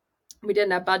time, we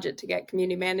didn't have budget to get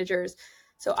community managers.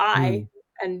 So mm.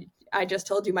 and I just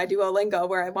told you my Duolingo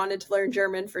where I wanted to learn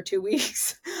German for 2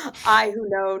 weeks. I, who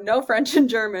know no French and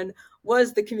German,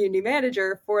 was the community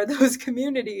manager for those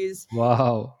communities,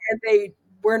 Wow. and they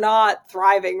were not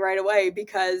thriving right away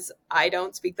because I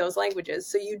don't speak those languages.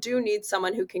 So you do need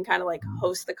someone who can kind of like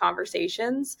host the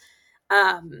conversations.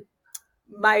 Um,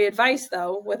 my advice,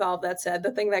 though, with all of that said,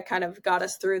 the thing that kind of got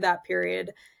us through that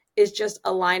period is just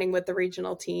aligning with the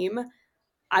regional team.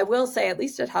 I will say, at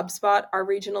least at HubSpot, our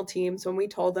regional teams, when we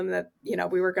told them that, you know,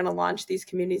 we were going to launch these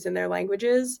communities in their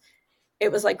languages,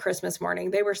 it was like Christmas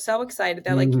morning. They were so excited.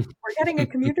 They're like, Mm. we're getting a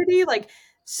community. Like,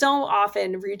 so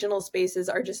often regional spaces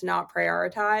are just not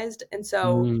prioritized. And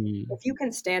so Mm. if you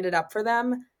can stand it up for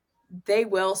them, they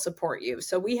will support you.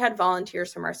 So we had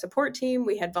volunteers from our support team,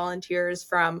 we had volunteers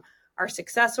from our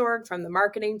success org, from the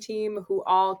marketing team, who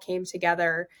all came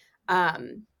together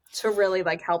to really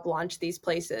like help launch these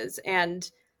places. And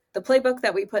the playbook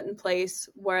that we put in place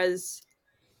was,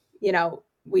 you know,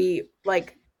 we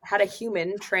like had a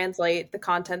human translate the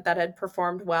content that had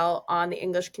performed well on the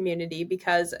English community,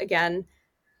 because again,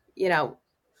 you know,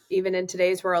 even in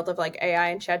today's world of like AI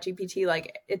and ChatGPT,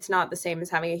 like it's not the same as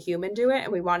having a human do it.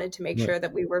 And we wanted to make Right. sure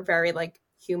that we were very like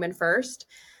human first.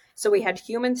 So we had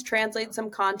humans translate some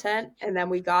content, and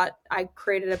then I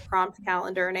created a prompt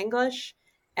calendar in English,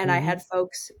 and I Hmm. had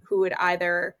folks who would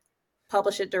either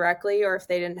publish it directly, or if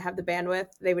they didn't have the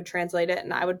bandwidth, they would translate it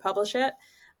and I would publish it.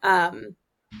 Um,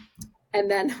 and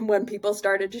then when people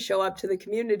started to show up to the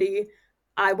community,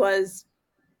 I was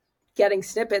getting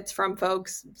snippets from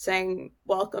folks saying,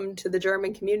 "Welcome to the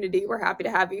German community. We're happy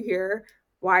to have you here.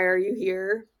 Why are you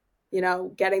here?" You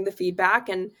know, getting the feedback.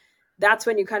 And that's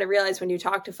when you kind of realize, when you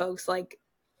talk to folks, like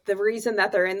the reason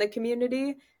that they're in the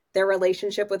community, their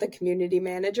relationship with a community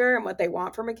manager and what they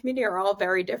want from a community are all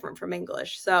very different from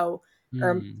English. So,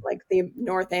 or Mm. like the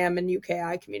North Am and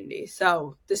UKI community.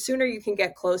 So the sooner you can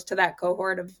get close to that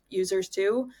cohort of users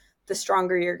too, the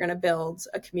stronger you're going to build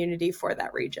a community for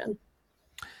that region.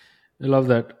 I love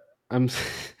that. I'm.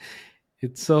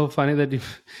 It's so funny that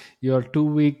your 2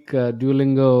 week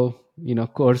Duolingo,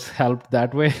 course helped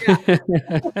that way.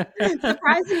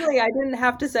 Surprisingly, I didn't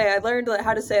have to say. I learned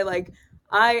how to say like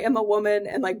 "I am a woman"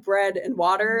 and like "bread and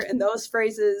water," and those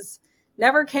phrases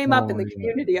Never came up Oh in the my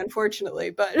community, unfortunately,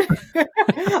 but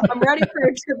I'm ready for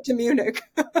a trip to Munich.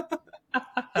 god.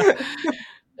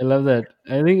 I love that.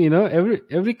 I think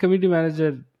every community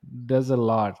manager does a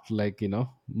lot, like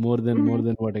more Mhm.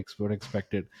 than what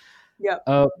expected. Yep.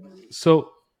 Uh,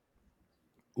 so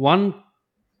one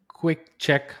quick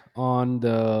check on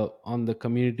the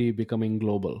community becoming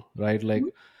global, right? Like,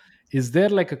 Mhm. is there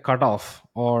like a cutoff,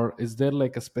 or is there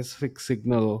like a specific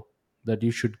signal that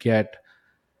you should get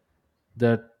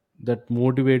that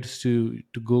motivates to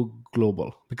go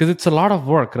global? Because it's a lot of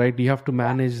work, right? You have to Yeah.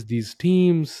 manage these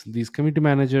teams, these community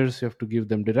managers. You have to give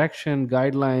them direction,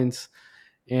 guidelines,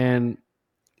 and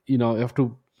you have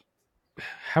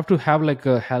to have like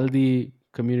a healthy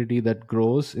community that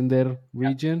grows in their Yep.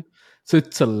 region. So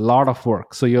it's a lot of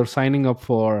work. So you're signing up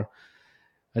for,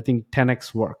 I think,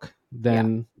 10x work Yeah.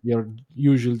 than your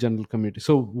usual general community.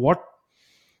 So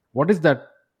what is that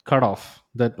cutoff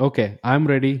that, okay, I'm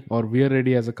ready, or we're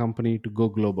ready as a company to go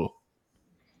global?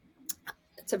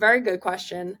 It's a very good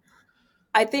question.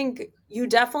 I think you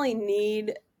definitely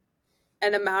need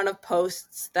an amount of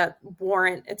posts that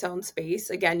warrant its own space.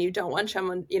 Again, you don't want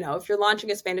someone, if you're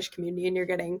launching a Spanish community and you're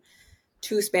getting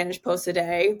two Spanish posts a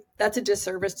day, that's a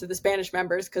disservice to the Spanish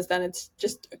members because then it's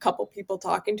just a couple people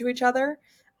talking to each other.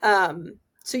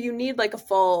 So you need like a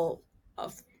full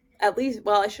of at least,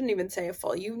 well, I shouldn't even say a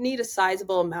full. You need a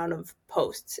sizable amount of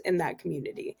posts in that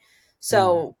community. Hmm.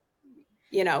 So,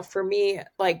 for me,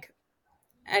 like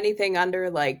anything under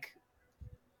like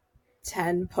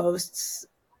 10 posts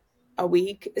a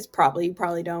week is probably you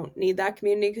probably don't need that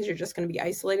community because you're just going to be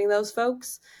isolating those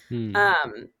folks. Hmm.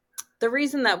 Um, the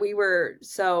reason that we were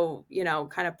so,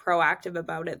 kind of proactive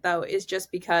about it though is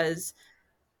just because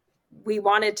we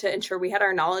wanted to ensure we had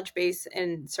our knowledge base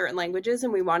in certain languages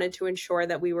and we wanted to ensure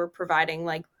that we were providing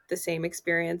like the same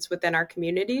experience within our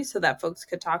community so that folks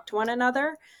could talk to one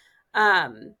another.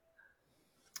 Um,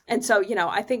 and so,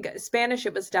 I think Spanish,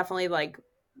 it was definitely like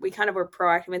we kind of were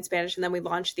proactive in Spanish and then we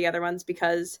launched the other ones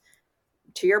because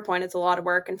to your point, it's a lot of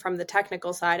work. And from the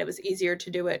technical side, it was easier to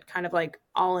do it kind of like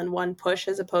all in one push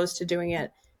as opposed to doing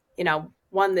it,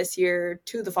 one this year,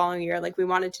 two the following year. Like we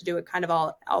wanted to do it kind of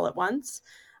all at once.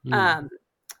 Hmm. Um,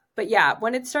 but yeah,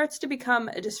 when it starts to become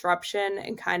a disruption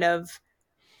and kind of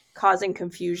causing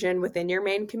confusion within your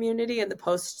main community and the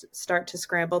posts start to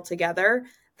scramble together,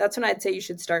 that's when I'd say you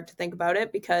should start to think about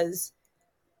it because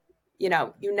you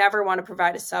never want to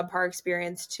provide a subpar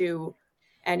experience to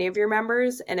any of your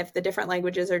members. And if the different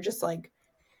languages are just like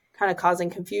kind of causing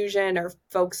confusion or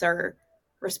folks are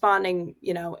responding,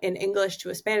 in English to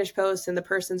a Spanish post and the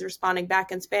person's responding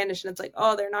back in Spanish and it's like,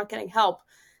 oh, they're not getting help.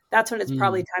 That's when it's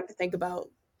probably Hmm. time to think about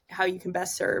how you can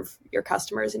best serve your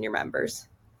customers and your members.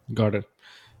 Got it.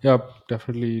 Yeah,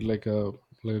 definitely like a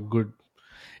good.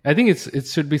 I think it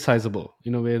should be sizable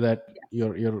in a way that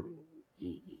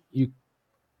you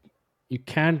you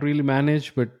can't really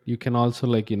manage, but you can also,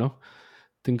 like,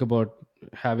 think about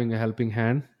having a helping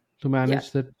hand to Yes,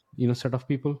 manage that set of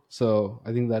people. So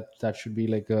I think that should be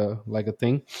like a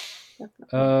thing.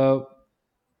 definitely. uh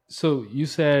so you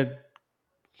said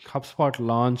HubSpot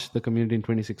launched the community in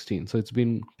 2016, so it's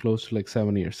been close to like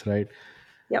 7 years, right?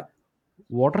 Yep.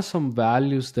 What are some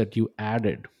values that you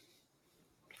added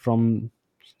from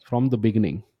the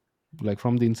beginning, like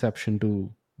from the inception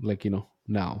to, like,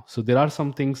 now? So there are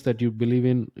some things that you believe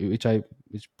in, which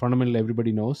fundamentally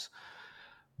everybody knows,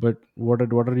 but what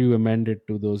are you amended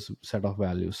to those set of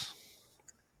values?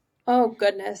 Oh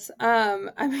goodness.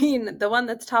 I mean, the one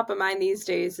that's top of mind these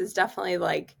days is definitely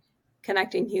like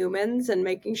connecting humans and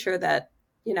making sure that,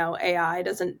 AI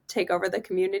doesn't take over the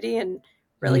community and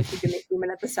really Mm. keeping the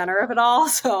human at the center of it all.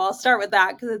 So I'll start with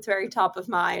that because it's very top of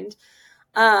mind.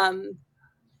 Um,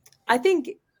 I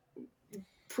think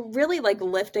really like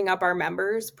lifting up our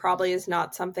members probably is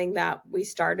not something that we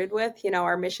started with.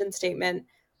 Our mission statement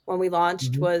when we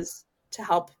launched Mhm. was to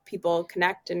help people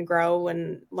connect and grow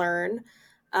and learn.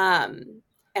 Um,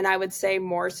 and I would say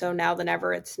more so now than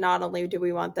ever, it's not only do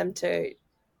we want them to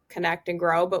connect and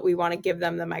grow, but we want to give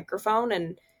them the microphone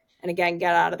and again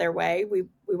get out of their way. We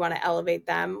want to elevate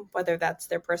them, whether that's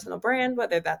their personal brand,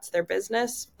 whether that's their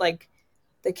business. Like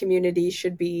the community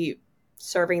should be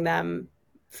serving them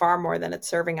far more than it's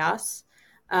serving us.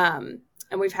 Um,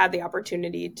 and we've had the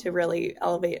opportunity to really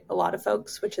elevate a lot of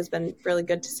folks, which has been really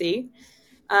good to see.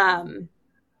 Um,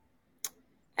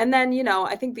 and then,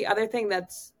 I think the other thing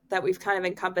that we've kind of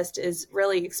encompassed is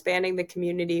really expanding the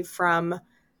community from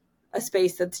a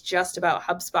space that's just about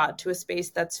HubSpot to a space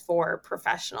that's for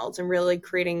professionals and really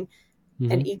creating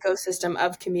an Mhm. ecosystem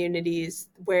of communities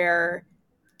where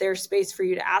there's space for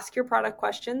you to ask your product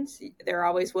questions. There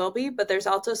always will be, but there's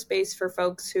also space for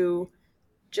folks who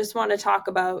just want to talk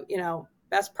about,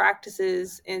 best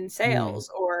practices in Mm, sales,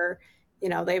 or,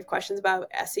 they have questions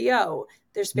about SEO.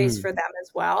 There's space mm, for them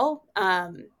as well.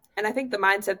 And I think the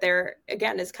mindset there,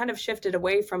 again, is kind of shifted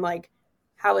away from like,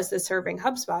 how is this serving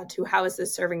HubSpot to how is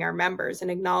this serving our members, and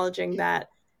acknowledging that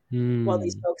while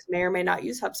these mm. folks may or may not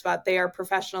use HubSpot, they are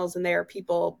professionals and they are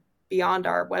people beyond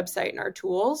our website and our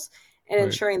tools, and Right.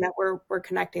 ensuring that we're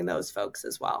connecting those folks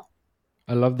as well.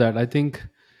 I love that. I think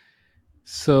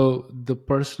so. The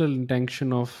personal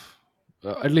intention of,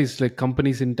 at least like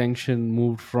company's intention,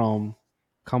 moved from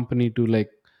company to like,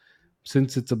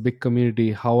 since it's a big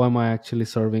community, how am I actually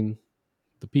serving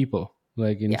the people?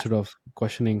 Like Yes. instead of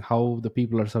questioning how the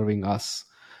people are serving us,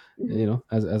 Hmm.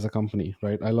 as a company,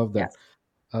 right? I love that.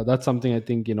 Yes. That's something I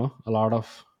think a lot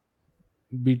of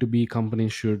B2B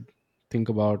companies should think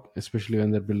about, especially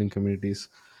when they're building communities.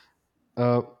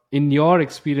 Uh, in your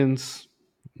experience,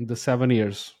 the 7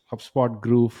 years, HubSpot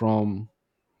grew from,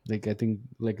 like, I think,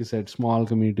 like you said, small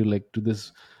community, like, to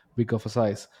this big of a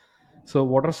size. So,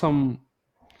 what are some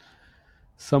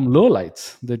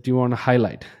lowlights that you want to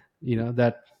highlight?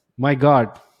 That, my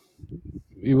God,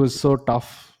 it was so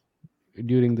tough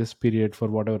during this period for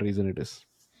whatever reason it is.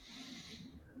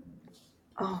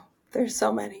 Oh, there's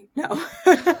so many. No,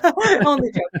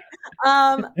 only joking.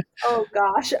 Oh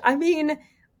gosh. I mean,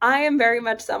 I am very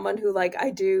much someone who, like,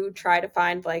 I do try to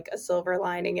find like a silver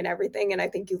lining in everything, and I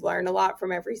think you learn a lot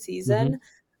from every Mm-hmm. season.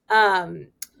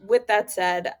 With that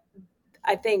said,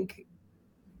 I think,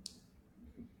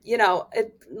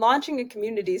 launching a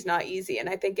community is not easy, and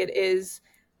I think it is.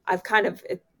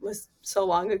 It was so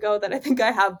long ago that I think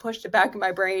I have pushed it back in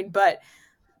my brain, but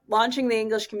launching the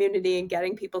English community and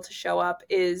getting people to show up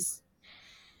is,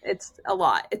 it's a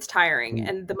lot. It's tiring.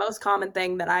 And the most common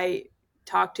thing that I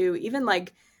talk to, even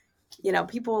like,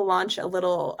 people will launch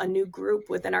a new group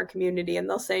within our community and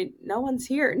they'll say, no one's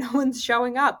here, no one's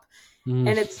showing up. Mm-hmm.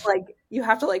 And it's like, you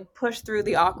have to like push through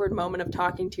the awkward moment of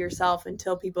talking to yourself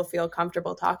until people feel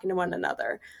comfortable talking to one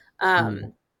another.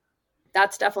 Um,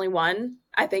 that's definitely one.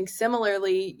 I think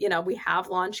similarly, we have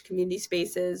launched community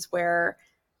spaces where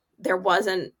there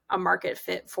wasn't a market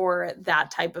fit for that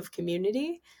type of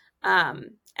community.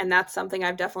 And that's something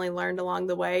I've definitely learned along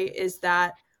the way, is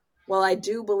that while I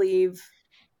do believe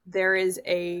there is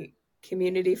a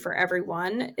community for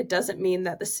everyone, it doesn't mean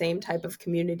that the same type of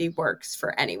community works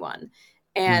for anyone.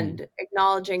 Mm-hmm. And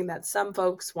acknowledging that some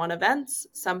folks want events,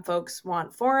 some folks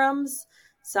want forums,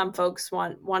 some folks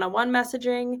want one on one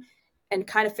messaging, and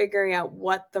kind of figuring out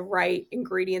what the right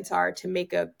ingredients are to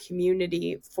make a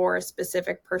community for a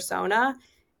specific persona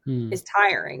is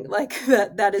tiring. Like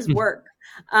that is work.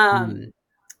 Mm-hmm. Um,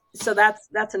 so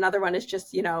that's another one, is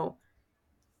just,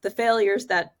 the failures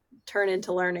that turn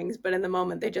into learnings, but in the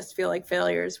moment they just feel like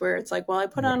failures, where it's like, well, I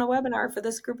put on a webinar for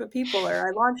this group of people, or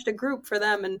I launched a group for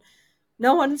them and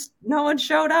no one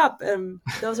showed up. And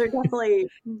those are definitely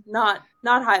not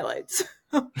highlights.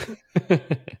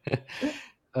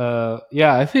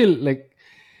 Yeah, I feel like,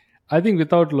 I think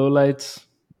without lowlights,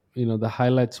 the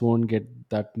highlights won't get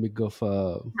that big of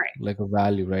a, Right. like, a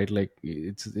value, right? Like,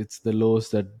 it's the lows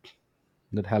that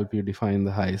help you define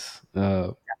the highs.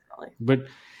 Definitely. But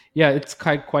yeah, it's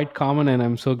quite common, and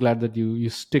I'm so glad that you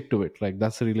stick to it. Like,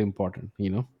 that's really important.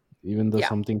 Even though Yeah,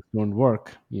 some things don't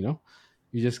work, you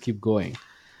just keep going.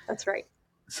 that's right.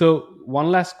 So,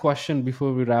 one last question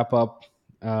before we wrap up.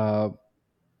 Uh,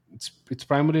 it's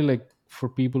primarily like for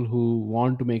people who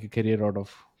want to make a career out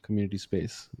of community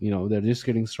space. They're just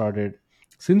getting started.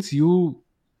 Since you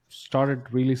started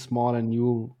really small, and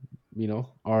you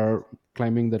are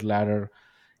climbing that ladder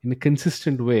in a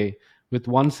consistent way with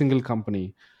one single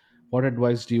company, what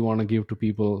advice do you want to give to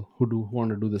people who want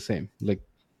to do the same? Like.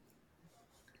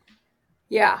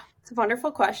 Yeah, it's a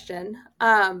wonderful question.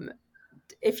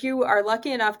 If you are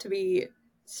lucky enough to be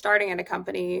starting in a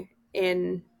company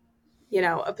in,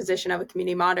 a position of a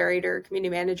community moderator, community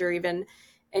manager even,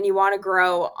 and you want to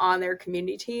grow on their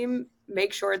community team,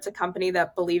 make sure it's a company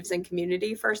that believes in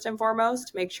community first and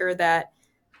foremost. Make sure that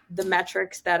the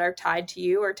metrics that are tied to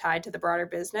you are tied to the broader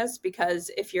business, because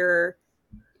if you're,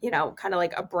 kind of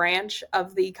like a branch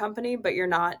of the company, but you're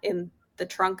not in the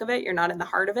trunk of it, you're not in the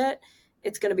heart of it,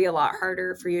 it's going to be a lot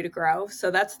harder for you to grow.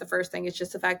 So that's the first thing. It's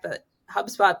just the fact that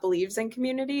HubSpot believes in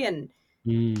community. And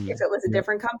if Mm, it was a yeah.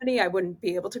 different company, I wouldn't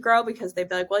be able to grow, because they'd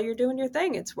be like, well, you're doing your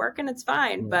thing, it's working, it's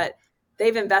fine. Yeah. But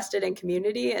they've invested in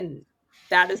community, and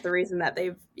that is the reason that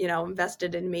they've,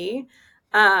 invested in me.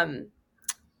 Um,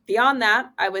 Beyond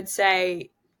that, I would say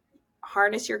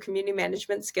harness your community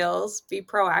management skills, be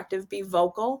proactive, be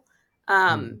vocal, Mm,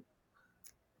 um,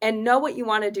 and know what you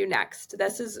want to do next.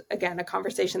 This is, again, a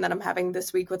conversation that I'm having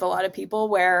this week with a lot of people,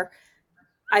 where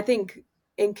I think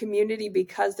in community,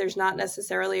 because there's not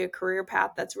necessarily a career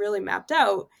path that's really mapped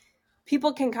out,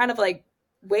 people can kind of like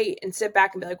wait and sit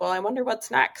back and be like, well, I wonder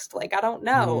what's next. Like, I don't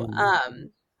know. Mm.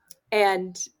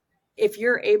 And if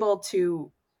you're able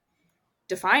to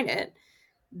define it,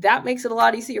 that makes it a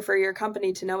lot easier for your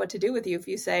company to know what to do with you. If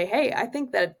you say, hey, I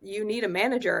think that you need a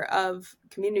manager of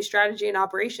community strategy and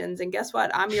operations, and guess what,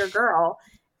 I'm your girl,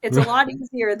 it's a lot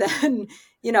easier than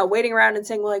waiting around and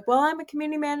saying, well, I'm a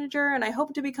community manager and I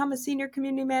hope to become a senior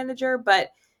community manager.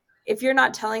 But if you're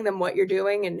not telling them what you're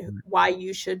doing and why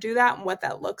you should do that and what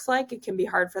that looks like, it can be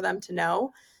hard for them to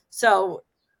know. So,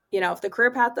 if the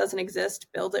career path doesn't exist,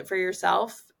 build it for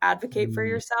yourself, advocate for Mm.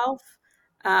 yourself.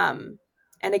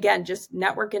 And again, just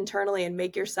network internally and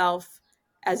make yourself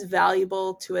as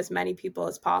valuable to as many people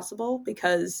as possible,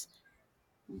 because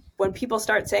when people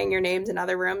start saying your names in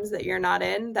other rooms that you're not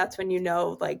in, that's when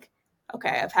like,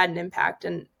 okay, I've had an impact,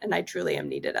 and I truly am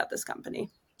needed at this company.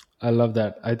 I love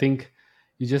that. I think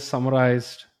you just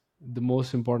summarized the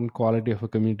most important quality of a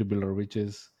community builder, which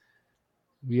is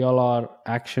we all are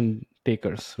action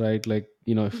takers, right? Like,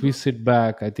 if we Mm-hmm. sit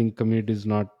back, I think community is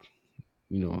not,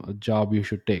 a job you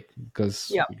should take,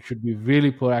 because Yep. you should be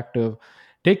really proactive,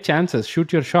 take chances,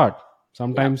 shoot your shot. Yep.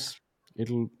 Sometimes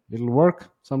it'll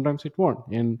work, sometimes it won't.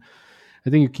 And I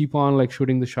think you keep on like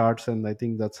shooting the shots, and I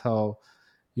think that's how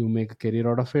you make a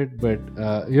career out of it. But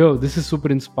this is super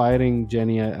inspiring,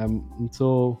 Jenny. I'm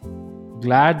so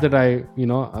glad that I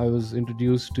was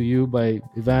introduced to you by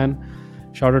Ivan.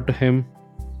 Shout out to him.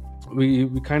 We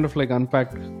kind of like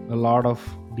unpacked a lot of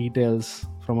details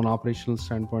from an operational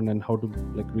standpoint and how to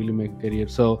like really make a career.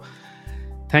 So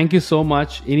thank you so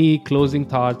much. Any closing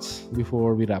thoughts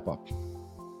before we wrap up?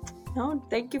 No,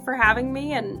 thank you for having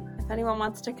me. And if anyone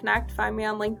wants to connect, find me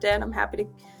on LinkedIn. I'm happy to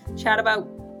chat about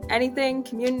anything,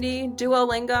 community,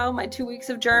 Duolingo, my 2 weeks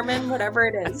of German, whatever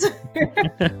it is.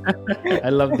 I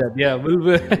love that. Yeah,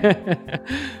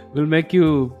 we'll make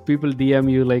you people DM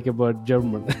you like about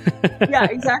German. Yeah,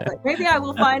 exactly. Maybe I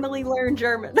will finally learn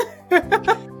German.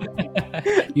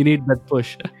 You need that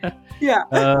push. Yeah.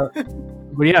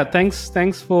 But yeah,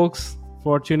 thanks folks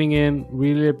for tuning in.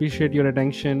 Really appreciate your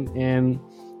attention, and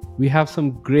we have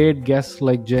some great guests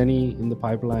like Jenny in the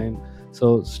pipeline.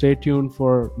 So stay tuned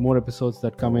for more episodes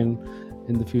that come in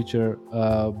the future.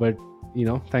 But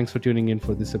thanks for tuning in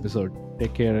for this episode.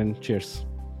 Take care and cheers.